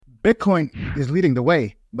Bitcoin is leading the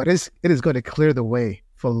way, but it is going to clear the way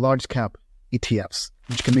for large cap ETFs,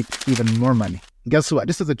 which can make even more money. Guess what?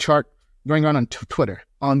 This is a chart going around on Twitter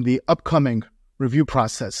on the upcoming review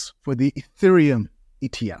process for the Ethereum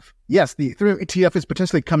ETF. Yes, the Ethereum ETF is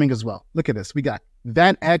potentially coming as well. Look at this. We got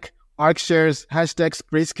VanEck, ARK Shares, Hashdex,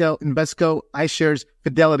 Grayscale, Invesco, iShares,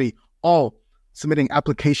 Fidelity, all submitting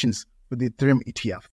applications for the Ethereum ETF.